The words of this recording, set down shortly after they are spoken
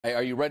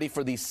Are you ready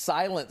for these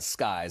silent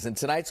skies? In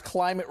tonight's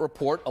climate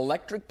report,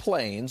 electric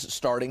planes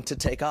starting to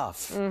take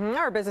off.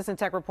 Our business and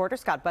tech reporter,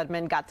 Scott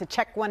Budman, got to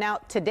check one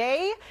out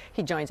today.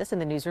 He joins us in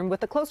the newsroom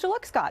with a closer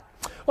look. Scott.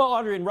 Well,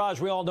 Audrey and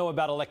Raj, we all know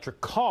about electric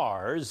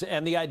cars,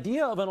 and the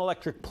idea of an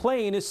electric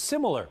plane is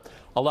similar.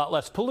 A lot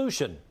less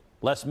pollution,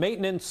 less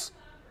maintenance,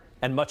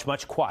 and much,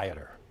 much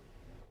quieter.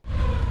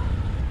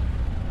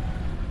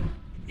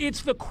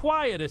 It's the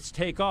quietest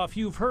takeoff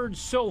you've heard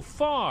so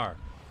far.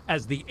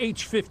 As the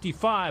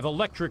H-55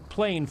 electric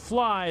plane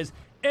flies,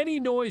 any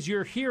noise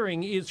you're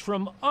hearing is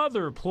from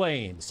other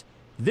planes.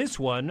 This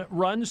one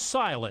runs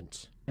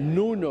silent.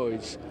 No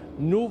noise,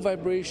 no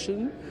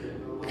vibration,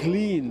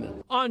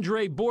 clean.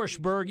 Andre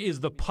Borschberg is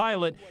the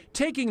pilot,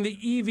 taking the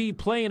EV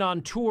plane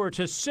on tour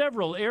to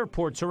several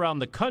airports around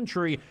the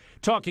country,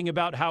 talking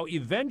about how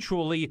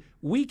eventually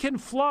we can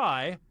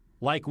fly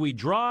like we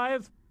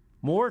drive,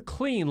 more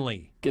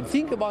cleanly. And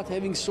think about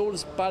having solar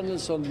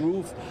panels on the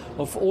roof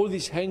of all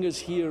these hangars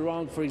here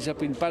around, for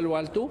example, in Palo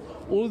Alto.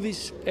 All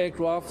these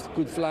aircraft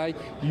could fly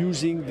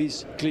using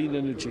this clean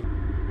energy.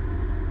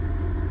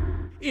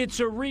 It's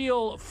a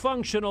real,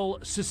 functional,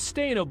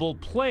 sustainable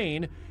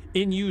plane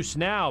in use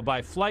now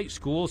by flight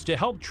schools to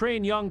help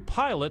train young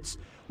pilots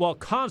while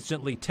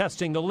constantly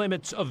testing the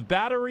limits of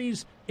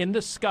batteries in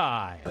the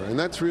sky. And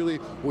that's really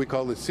what we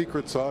call the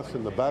secret sauce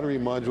in the battery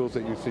modules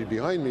that you see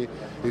behind me,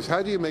 is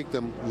how do you make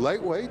them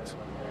lightweight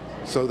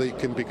so they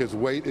can, because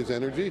weight is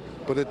energy,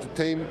 but at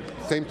the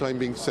same time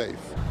being safe.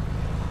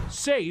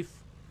 Safe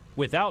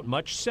without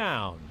much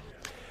sound.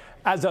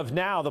 As of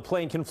now, the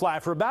plane can fly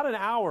for about an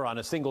hour on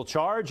a single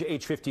charge.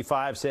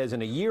 H-55 says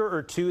in a year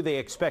or two they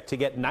expect to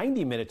get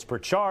 90 minutes per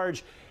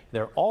charge.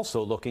 They're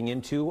also looking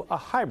into a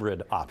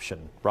hybrid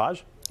option.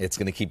 Raj? It's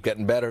going to keep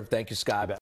getting better. Thank you, Scott.